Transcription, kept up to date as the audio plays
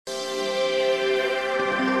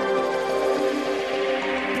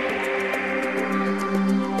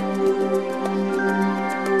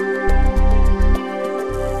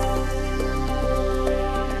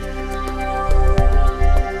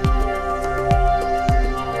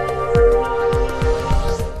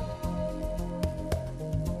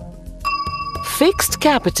Fixed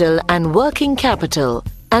capital and working capital,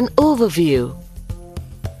 an overview.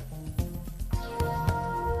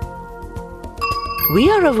 We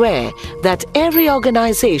are aware that every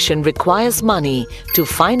organization requires money to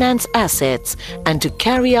finance assets and to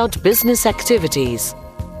carry out business activities.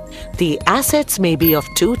 The assets may be of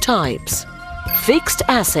two types: fixed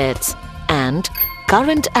assets and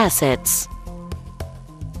current assets.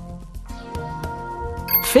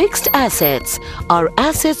 Fixed assets are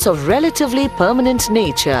assets of relatively permanent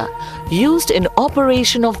nature, used in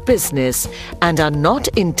operation of business and are not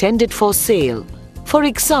intended for sale. For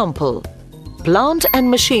example, plant and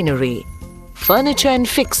machinery, furniture and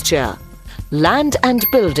fixture, land and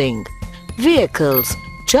building, vehicles,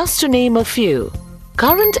 just to name a few.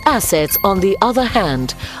 Current assets, on the other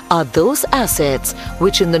hand, are those assets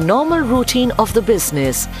which in the normal routine of the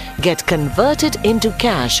business get converted into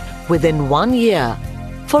cash within 1 year.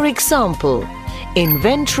 For example,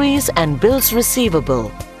 inventories and bills receivable.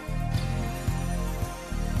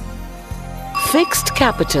 Fixed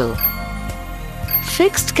capital.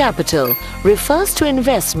 Fixed capital refers to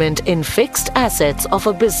investment in fixed assets of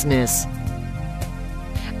a business.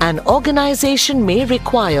 An organization may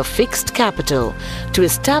require fixed capital to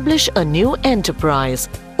establish a new enterprise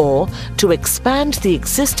or to expand the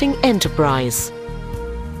existing enterprise.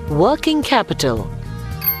 Working capital.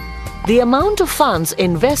 The amount of funds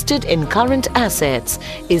invested in current assets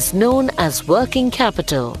is known as working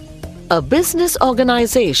capital. A business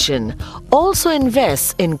organization also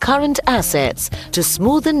invests in current assets to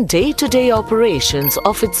smoothen day-to-day operations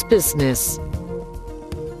of its business.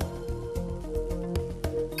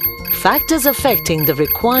 Factors affecting the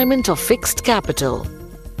requirement of fixed capital.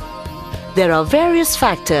 There are various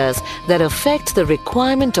factors that affect the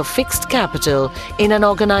requirement of fixed capital in an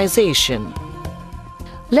organization.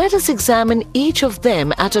 Let us examine each of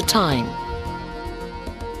them at a time.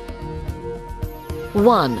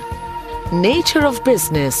 1. Nature of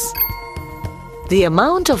business. The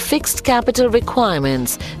amount of fixed capital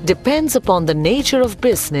requirements depends upon the nature of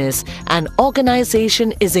business an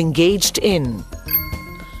organization is engaged in.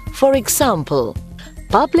 For example,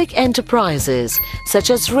 public enterprises such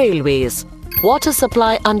as railways, water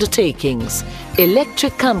supply undertakings,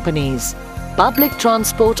 electric companies, public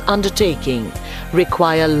transport undertaking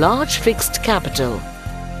require large fixed capital.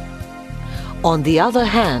 On the other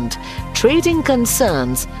hand, trading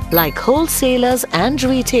concerns like wholesalers and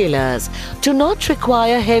retailers do not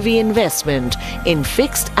require heavy investment in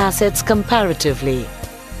fixed assets comparatively.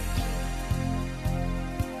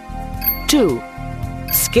 2.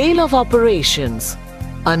 Scale of operations.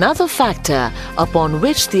 Another factor upon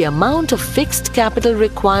which the amount of fixed capital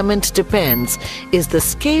requirement depends is the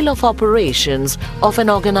scale of operations of an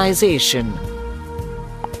organization.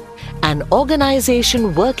 An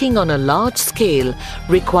organization working on a large scale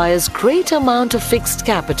requires greater amount of fixed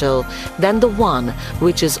capital than the one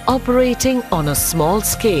which is operating on a small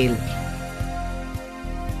scale.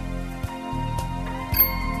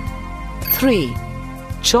 3.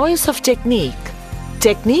 Choice of technique.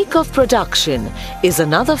 Technique of production is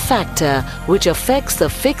another factor which affects the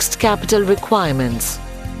fixed capital requirements.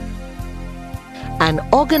 An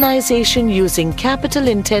organization using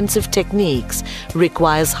capital-intensive techniques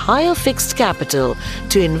requires higher fixed capital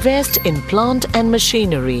to invest in plant and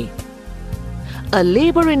machinery. A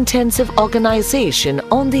labor-intensive organization,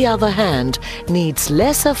 on the other hand, needs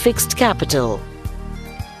lesser fixed capital.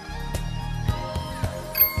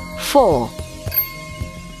 4.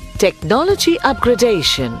 Technology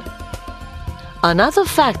upgradation. Another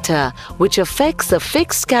factor which affects the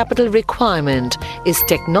fixed capital requirement is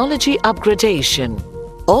technology upgradation.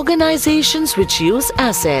 Organizations which use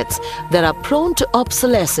assets that are prone to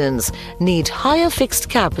obsolescence need higher fixed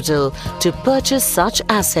capital to purchase such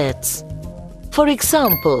assets. For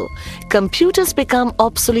example, computers become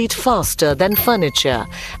obsolete faster than furniture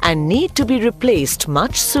and need to be replaced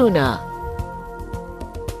much sooner.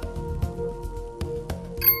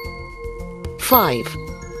 5.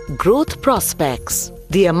 Growth prospects.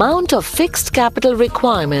 The amount of fixed capital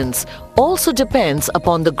requirements also depends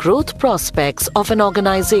upon the growth prospects of an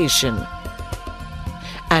organization.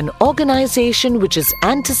 An organization which is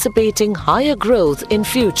anticipating higher growth in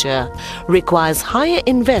future requires higher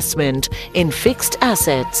investment in fixed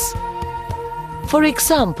assets. For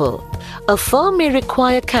example, a firm may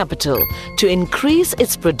require capital to increase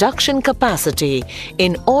its production capacity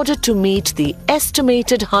in order to meet the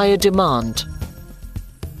estimated higher demand.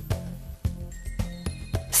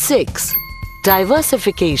 6.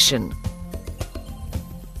 Diversification.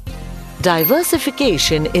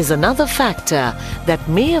 Diversification is another factor that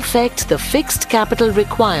may affect the fixed capital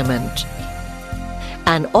requirement.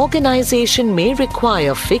 An organization may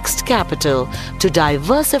require fixed capital to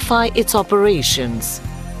diversify its operations.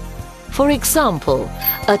 For example,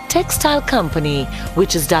 a textile company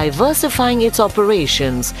which is diversifying its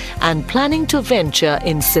operations and planning to venture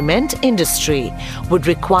in cement industry would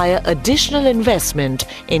require additional investment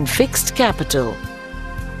in fixed capital.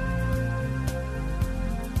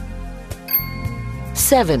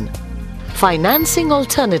 7. Financing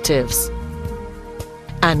alternatives.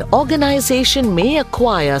 An organization may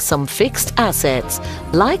acquire some fixed assets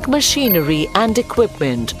like machinery and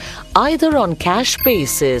equipment either on cash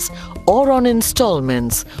basis or on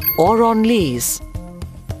installments or on lease.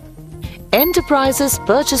 Enterprises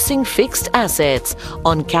purchasing fixed assets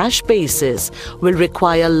on cash basis will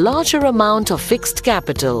require larger amount of fixed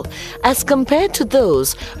capital as compared to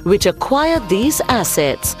those which acquire these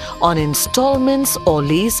assets on installments or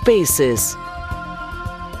lease basis.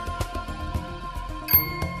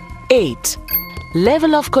 8.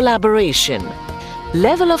 Level of collaboration.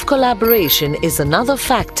 Level of collaboration is another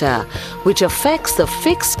factor which affects the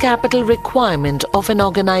fixed capital requirement of an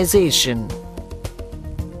organization.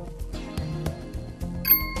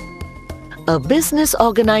 A business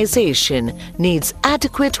organization needs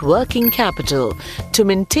adequate working capital to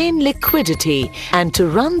maintain liquidity and to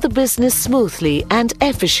run the business smoothly and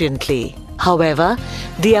efficiently. However,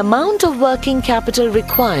 the amount of working capital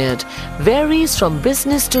required varies from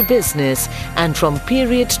business to business and from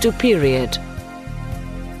period to period.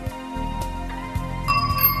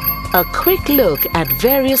 A quick look at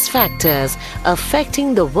various factors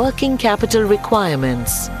affecting the working capital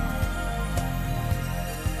requirements.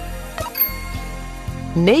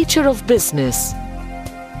 Nature of business.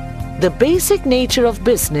 The basic nature of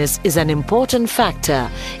business is an important factor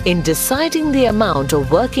in deciding the amount of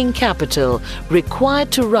working capital required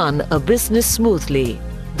to run a business smoothly.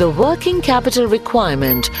 The working capital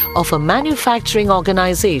requirement of a manufacturing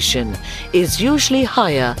organization is usually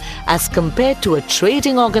higher as compared to a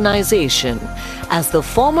trading organization, as the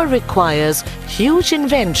former requires huge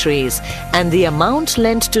inventories and the amount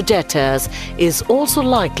lent to debtors is also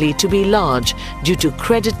likely to be large due to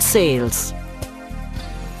credit sales.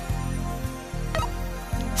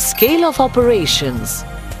 Scale of operations.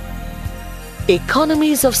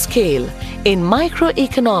 Economies of scale in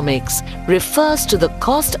microeconomics refers to the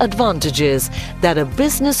cost advantages that a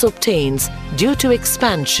business obtains due to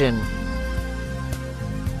expansion.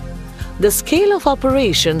 The scale of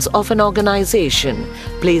operations of an organization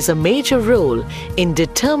plays a major role in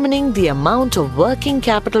determining the amount of working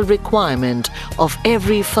capital requirement of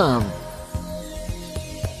every firm.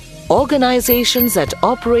 Organizations that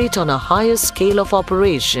operate on a higher scale of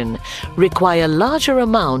operation require larger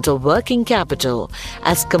amount of working capital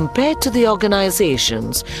as compared to the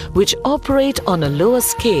organizations which operate on a lower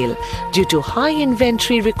scale due to high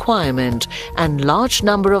inventory requirement and large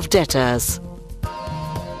number of debtors.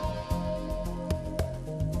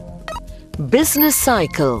 Business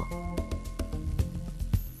cycle.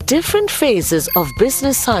 Different phases of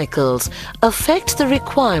business cycles affect the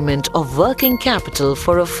requirement of working capital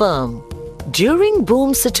for a firm. During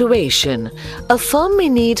boom situation, a firm may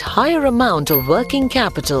need higher amount of working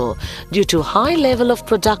capital due to high level of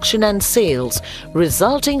production and sales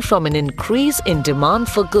resulting from an increase in demand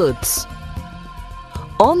for goods.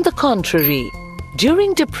 On the contrary,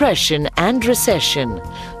 during depression and recession,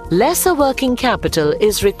 lesser working capital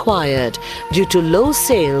is required due to low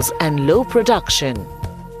sales and low production.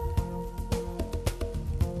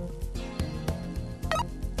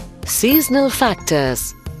 Seasonal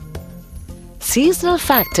factors. Seasonal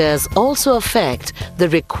factors also affect the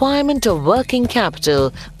requirement of working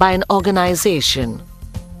capital by an organization.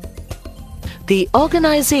 The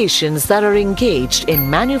organizations that are engaged in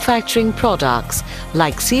manufacturing products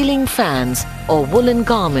like ceiling fans or woolen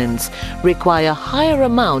garments require higher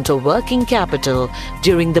amount of working capital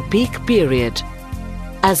during the peak period.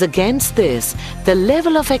 As against this, the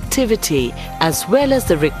level of activity as well as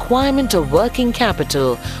the requirement of working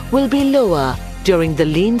capital will be lower during the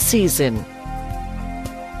lean season.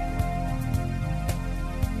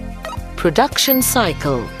 Production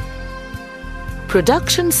cycle.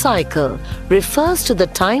 Production cycle refers to the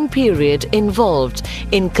time period involved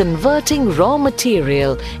in converting raw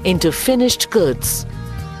material into finished goods.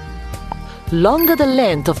 Longer the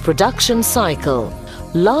length of production cycle,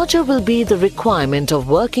 larger will be the requirement of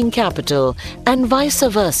working capital and vice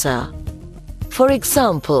versa. For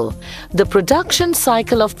example, the production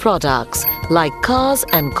cycle of products like cars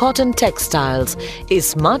and cotton textiles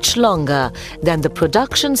is much longer than the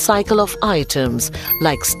production cycle of items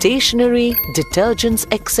like stationery, detergents,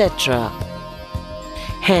 etc.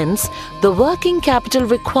 Hence, the working capital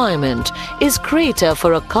requirement is greater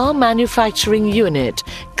for a car manufacturing unit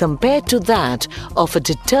compared to that of a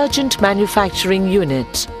detergent manufacturing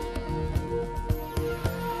unit.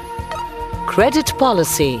 Credit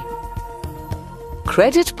policy.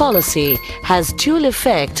 Credit policy has dual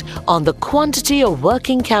effect on the quantity of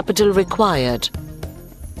working capital required.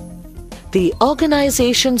 The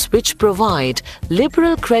organizations which provide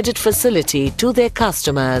liberal credit facility to their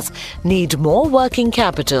customers need more working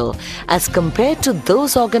capital as compared to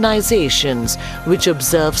those organizations which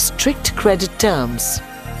observe strict credit terms.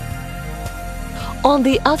 On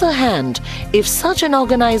the other hand, if such an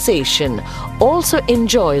organization also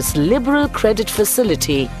enjoys liberal credit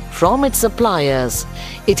facility from its suppliers,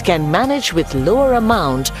 it can manage with lower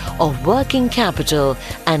amount of working capital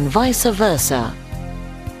and vice versa.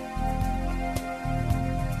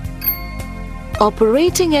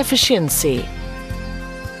 Operating efficiency.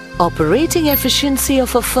 Operating efficiency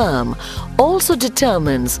of a firm also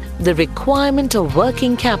determines the requirement of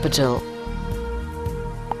working capital.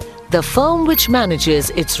 The firm which manages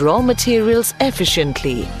its raw materials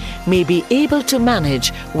efficiently may be able to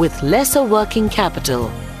manage with lesser working capital.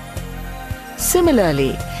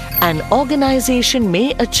 Similarly, an organization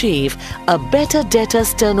may achieve a better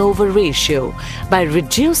debtors turnover ratio by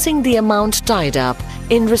reducing the amount tied up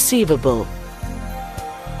in receivable.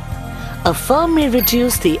 A firm may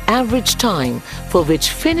reduce the average time for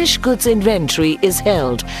which finished goods inventory is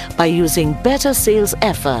held by using better sales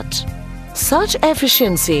effort. Such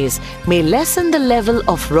efficiencies may lessen the level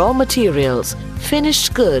of raw materials,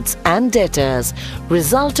 finished goods and debtors,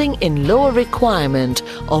 resulting in lower requirement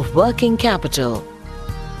of working capital.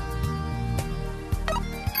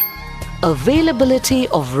 Availability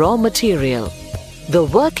of raw material. The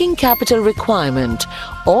working capital requirement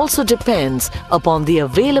also depends upon the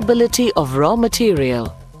availability of raw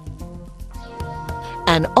material.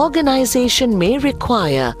 An organization may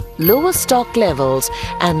require lower stock levels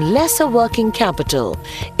and lesser working capital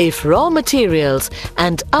if raw materials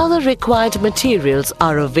and other required materials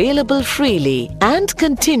are available freely and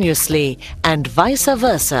continuously, and vice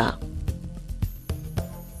versa.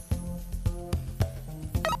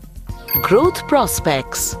 Growth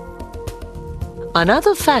prospects.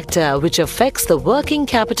 Another factor which affects the working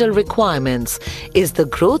capital requirements is the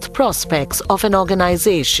growth prospects of an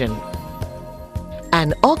organization.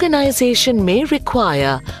 An organization may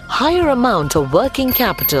require higher amount of working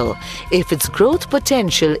capital if its growth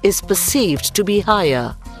potential is perceived to be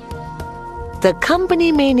higher. The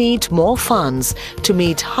company may need more funds to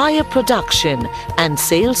meet higher production and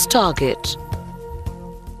sales target.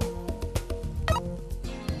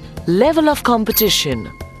 Level of competition.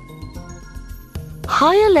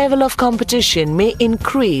 Higher level of competition may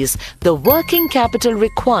increase the working capital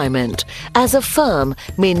requirement, as a firm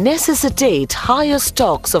may necessitate higher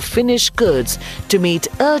stocks of finished goods to meet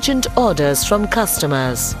urgent orders from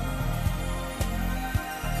customers.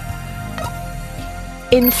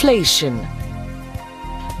 Inflation.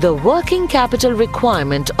 The working capital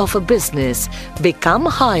requirement of a business become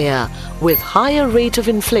higher with higher rate of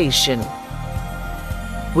inflation.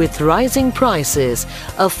 With rising prices,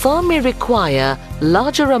 a firm may require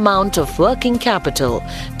larger amount of working capital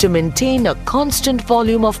to maintain a constant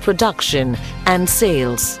volume of production and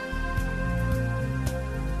sales.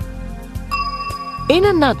 In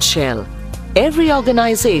a nutshell, every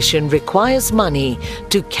organization requires money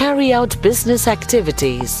to carry out business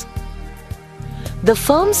activities. The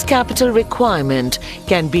firm's capital requirement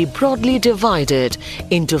can be broadly divided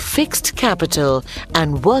into fixed capital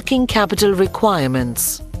and working capital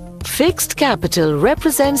requirements. Fixed capital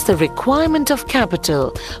represents the requirement of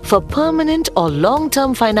capital for permanent or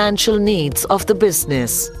long-term financial needs of the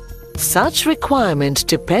business. Such requirement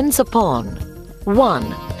depends upon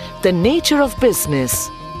 1. The nature of business.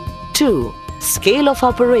 2. Scale of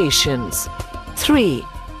operations. 3.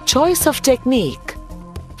 Choice of technique.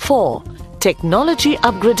 4. Technology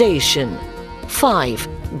upgradation.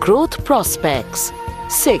 5. Growth prospects.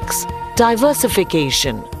 6.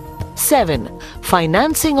 Diversification. 7.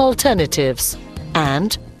 Financing alternatives.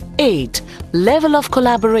 And 8. Level of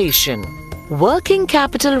collaboration. Working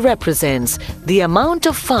capital represents the amount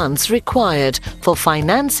of funds required for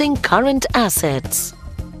financing current assets.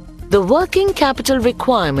 The working capital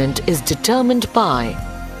requirement is determined by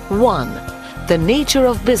 1. The nature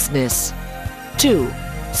of business. 2.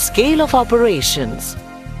 Scale of operations.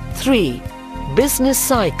 3. Business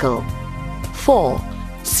cycle. 4.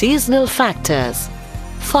 Seasonal factors.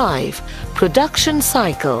 5. Production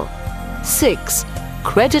cycle. 6.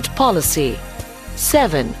 Credit policy.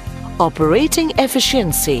 7. Operating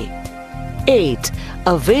efficiency. 8.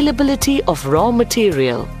 Availability of raw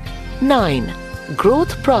material. 9.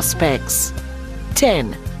 growth prospects.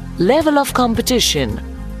 10. Level of competition.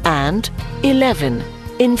 And 11.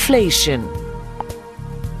 Inflation.